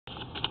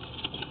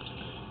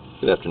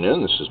Good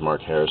afternoon. This is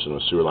Mark Harrison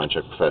with Sewer Line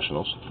Check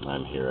Professionals.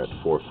 I'm here at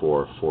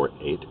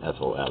 4448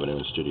 Ethel Avenue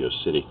in Studio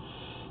City,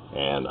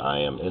 and I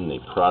am in the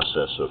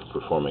process of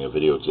performing a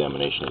video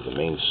examination of the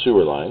main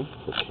sewer line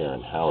for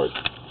Karen Howard.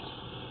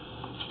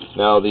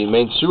 Now, the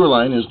main sewer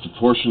line is the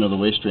portion of the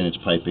waste drainage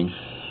piping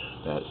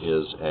that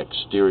is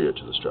exterior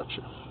to the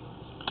structure.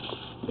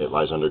 It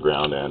lies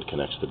underground and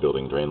connects the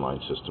building drain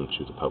line system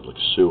to the public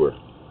sewer.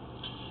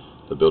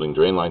 The building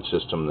drain line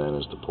system then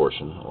is the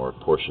portion or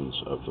portions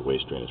of the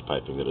waste drainage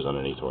piping that is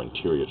underneath or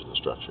interior to the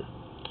structure.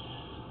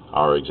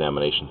 Our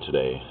examination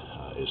today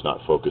is not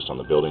focused on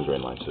the building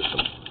drain line system,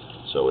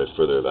 so if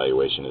further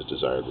evaluation is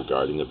desired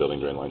regarding the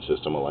building drain line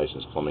system, a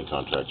licensed plumbing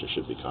contractor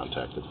should be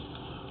contacted,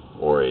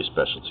 or a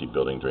specialty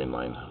building drain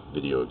line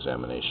video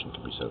examination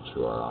can be set up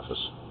through our office.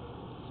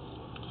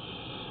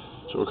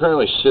 So we're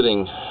currently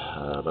sitting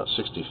about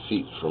 60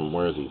 feet from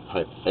where the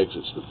pipe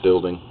exits the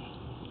building,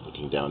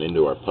 looking down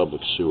into our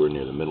public sewer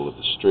near the middle of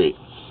the street.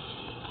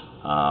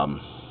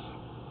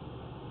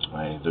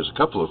 There's a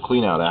couple of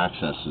clean-out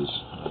accesses,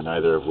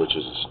 neither of which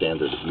is a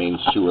standard main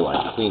sewer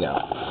line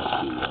clean-out.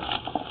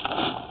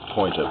 That's the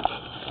point of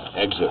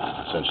exit,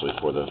 essentially,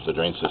 for the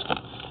drain system.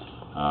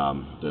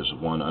 There's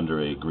one under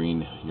a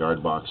green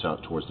yard box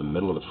out towards the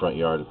middle of the front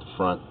yard at the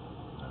front,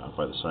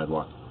 by the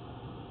sidewalk,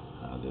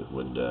 that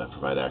would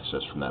provide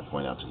access from that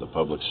point out to the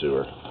public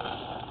sewer.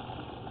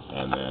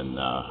 And then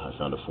I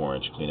found a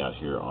 4-inch clean out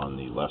here on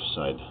the left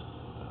side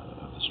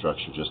of the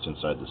structure, just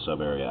inside the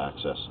sub-area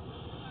access.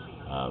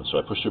 So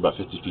I pushed through about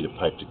 50 feet of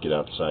pipe to get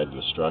outside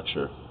the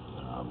structure.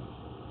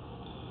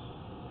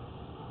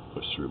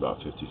 Pushed through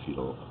about 50 feet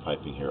of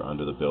piping here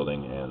under the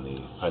building, and the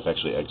pipe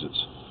actually exits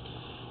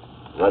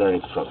right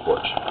underneath the front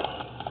porch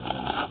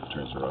and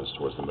turns and runs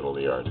towards the middle of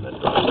the yard and then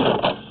drops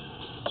down.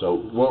 So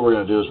what we're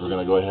going to do is we're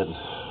going to go ahead and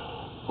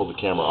pull the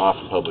camera off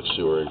the public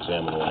sewer,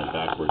 examine the line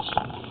backwards,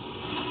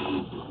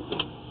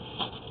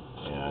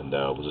 and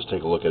we'll just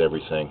take a look at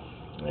everything,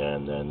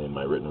 and then in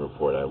my written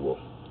report I will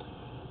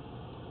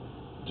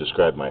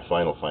describe my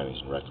final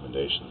findings and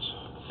recommendations.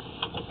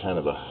 Kind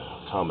of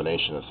a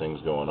combination of things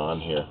going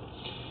on here.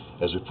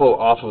 As we pull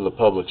off of the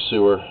public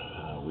sewer,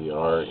 we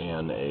are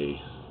in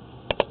a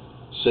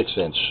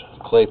 6-inch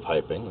clay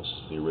piping. This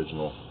is the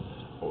original,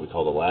 what we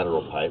call the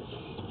lateral pipe,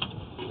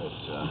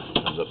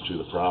 that comes up to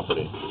the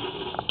property.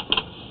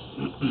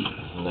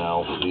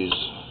 Now, these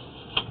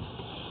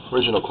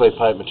original clay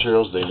pipe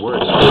materials, they were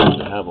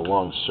expected to have a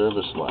long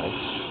service life.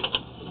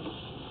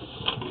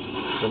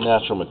 The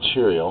natural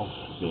material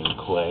being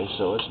clay,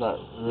 so it's not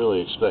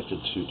really expected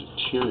to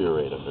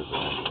deteriorate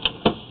underground,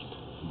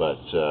 but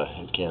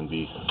it can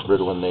be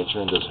brittle in nature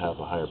and does have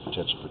a higher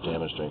potential for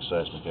damage during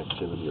seismic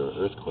activity or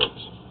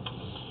earthquakes.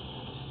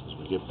 As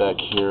we get back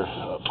here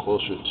up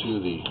closer to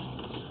the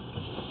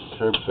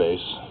curb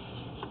face,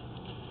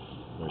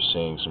 we're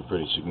seeing some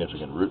pretty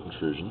significant root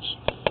intrusions.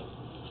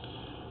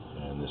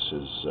 And this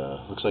is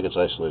looks like it's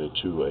isolated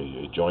to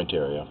a joint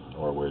area,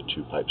 or where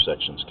two pipe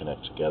sections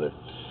connect together.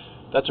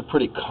 That's a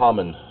pretty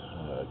common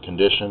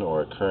condition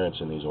or occurrence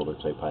in these older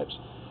clay pipes,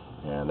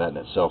 and that in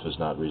itself is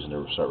not reason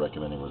to start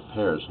recommending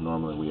repairs.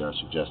 Normally we are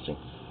suggesting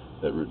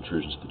that root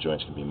intrusions to the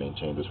joints can be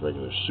maintained with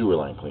regular sewer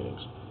line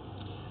cleanings.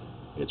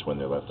 It's when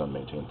they're left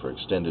unmaintained for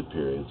extended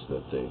periods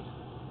that they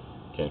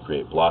can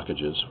create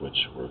blockages,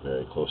 which we're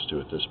very close to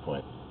at this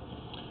point,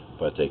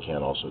 but they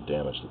can also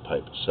damage the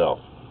pipe itself.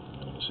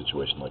 In a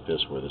situation like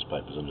this, where this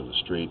pipe is under the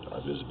street,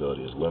 our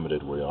visibility is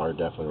limited, we are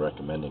definitely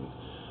recommending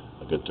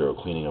a good thorough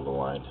cleaning of the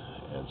line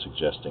and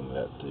suggesting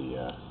that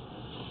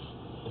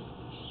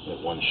that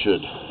one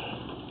should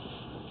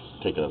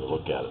take another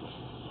look at it.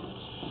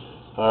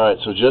 Alright,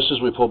 so just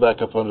as we pull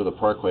back up under the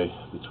parkway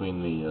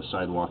between the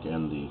sidewalk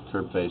and the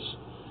curb face,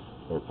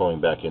 we're pulling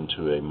back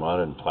into a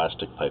modern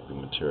plastic piping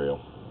material.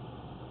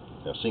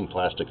 Now, seeing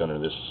plastic under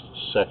this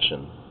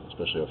section,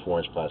 especially a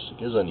 4-inch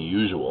plastic, is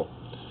unusual.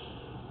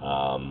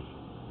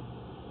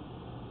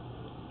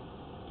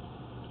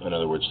 In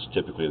other words,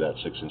 typically that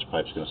 6-inch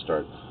pipe is going to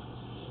start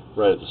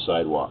right at the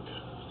sidewalk.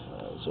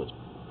 So it's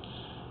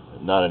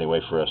not any way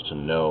for us to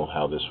know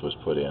how this was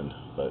put in,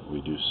 but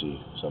we do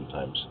see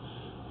sometimes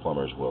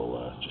plumbers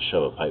will just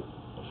shove a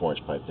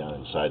 4-inch pipe down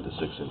inside the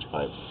 6-inch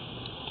pipe.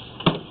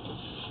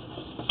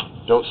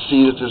 Don't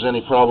see that there's any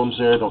problems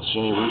there, don't see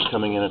any roots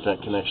coming in at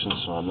that connection,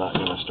 so I'm not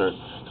going to start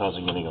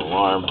causing any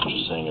alarm. I'm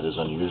just saying it is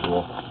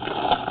unusual.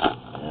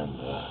 And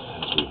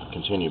as we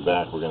continue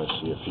back, we're going to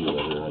see a few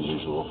other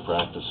unusual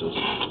practices.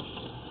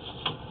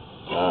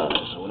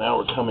 Alright, so now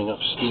we're coming up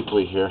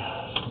steeply here,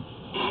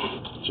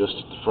 just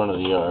at the front of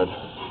the yard,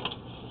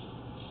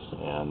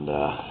 and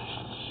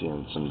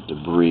seeing some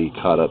debris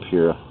caught up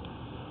here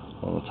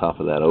on the top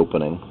of that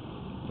opening.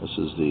 This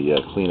is the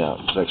clean out.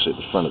 It's actually at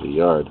the front of the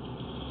yard.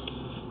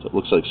 So it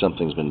looks like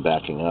something's been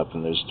backing up,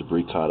 and there's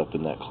debris caught up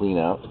in that clean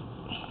out.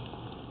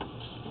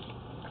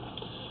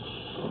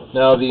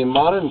 Now, the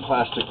modern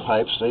plastic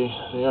pipes,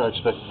 they are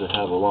expected to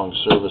have a long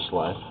service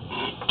life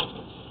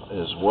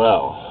as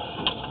well.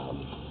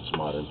 These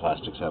modern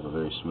plastics have a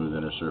very smooth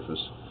inner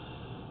surface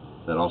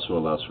that also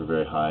allows for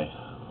very high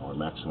or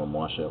maximum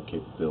washout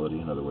capability.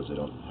 In other words, they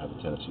don't have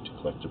a tendency to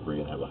collect debris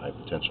and have a high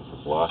potential for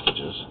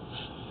blockages.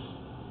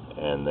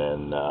 And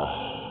then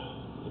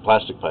the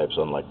plastic pipes,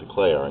 unlike the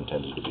clay, are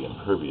intended to be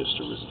impervious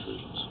to root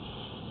intrusions.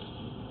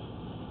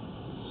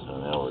 So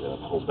now we're going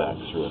to pull back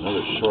through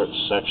another short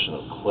section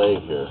of clay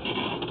here.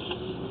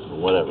 For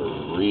whatever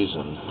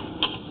reason,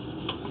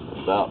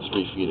 about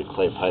 3 feet of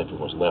clay piping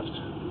was left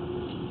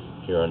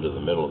here under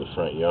the middle of the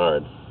front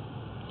yard.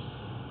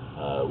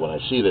 When I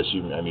see this,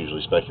 I'm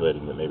usually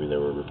speculating that maybe there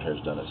were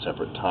repairs done at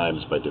separate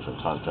times by different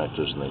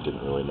contractors and they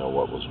didn't really know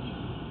what was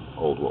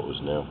old, what was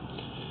new.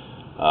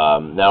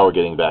 Now we're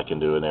getting back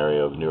into an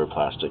area of newer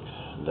plastic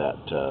that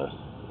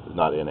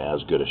not in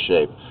as good a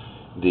shape.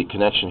 The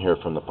connection here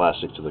from the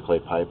plastic to the clay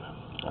pipe,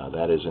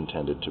 that is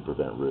intended to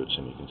prevent roots,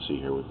 and you can see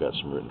here we've got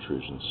some root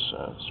intrusions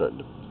starting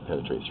to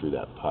penetrate through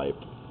that pipe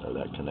or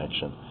that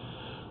connection.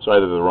 So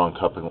either the wrong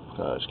coupling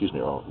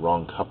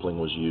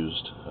was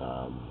used,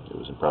 it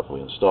was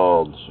improperly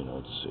installed. You know,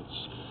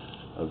 it's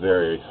a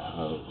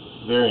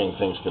varying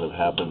things could have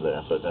happened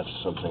there, but that's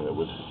something that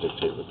would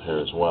dictate repair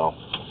as well.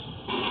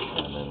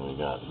 And then we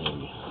got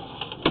maybe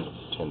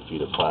 10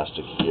 feet of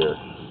plastic here,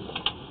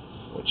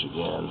 which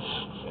again,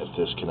 at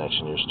this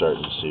connection, you're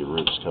starting to see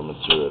roots coming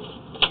through it.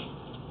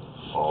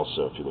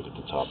 Also, if you look at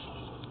the top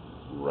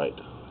right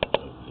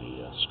of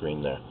the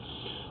screen there.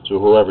 So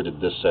whoever did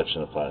this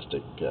section of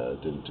plastic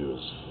didn't do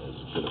as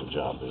good of a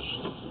job.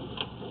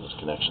 Those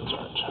connections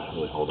aren't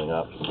really holding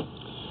up.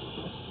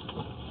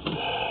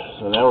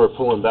 So now we're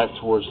pulling back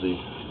towards the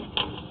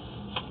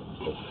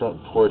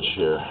front porch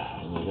here,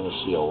 and you're going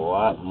to see a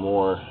lot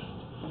more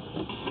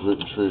root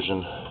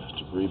intrusion,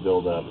 debris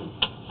buildup,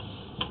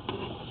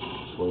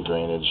 flow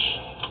drainage.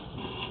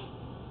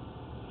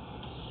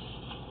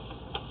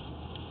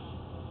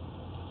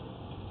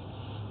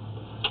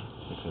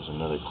 There's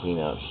another clean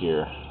out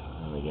here.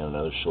 And again,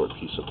 another short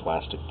piece of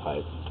plastic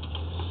pipe.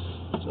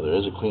 So there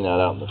is a clean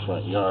out in the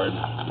front yard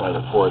by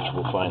the porch.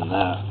 We'll find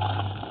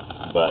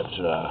that. But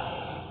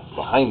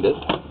behind it,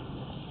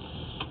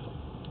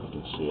 you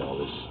can see all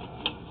this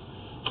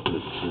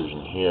root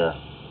intrusion here,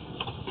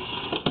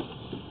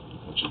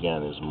 which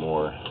again is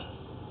more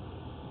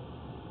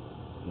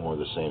of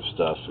the same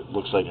stuff. It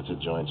looks like it's at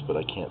joints, but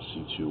I can't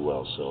see too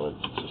well. So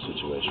it's a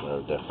situation where I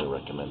would definitely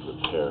recommend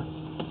repair.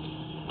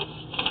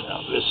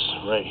 Now this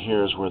right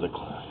here is where the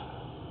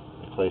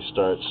clay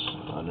starts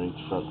underneath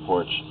the front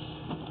porch,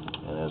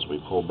 and as we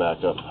pull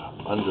back up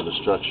under the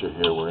structure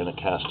here, we're in a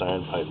cast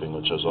iron piping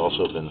which has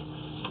also been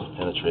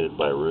penetrated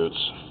by roots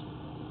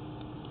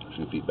a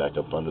few feet back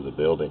up under the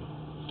building.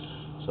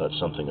 So that's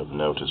something of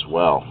note as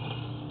well.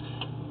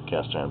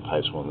 Cast iron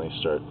pipes, when they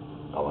start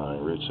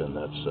allowing roots in,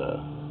 that's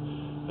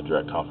a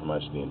direct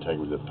compromise to the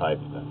integrity of the pipe.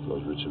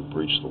 Those roots have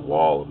breached the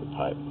wall of the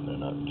pipe, and they're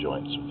not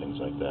joints or things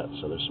like that.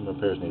 So there's some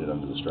repairs needed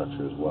under the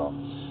structure as well.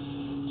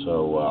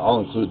 So I'll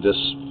include this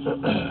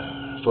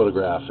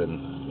photograph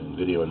and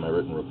video in my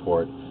written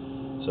report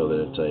so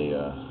that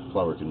a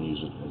plumber can use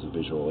it as a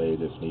visual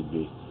aid if need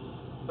be.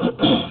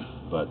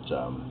 But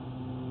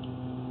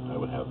I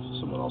would have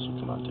someone also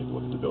come out and take a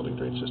look at the building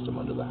drain system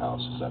under the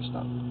house, as that's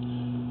not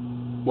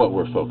what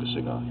we're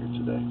focusing on here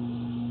today.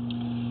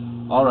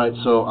 Alright,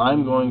 so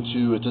I'm going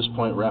to, at this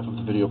point, wrap up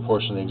the video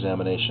portion of the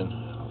examination.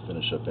 I'll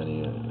finish up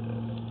any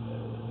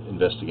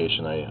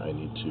investigation I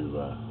need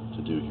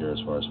to do here as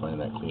far as finding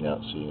that clean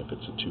out, seeing if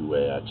it's a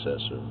two-way access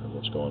or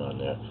what's going on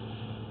there.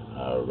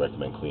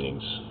 Recommend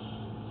cleanings,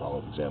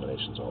 follow-up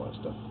examinations, all that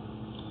stuff.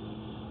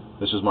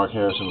 This is Mark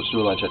Harrison with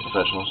Sewer Line Check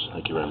Professionals.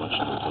 Thank you very much.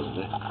 Have a pleasant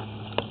day.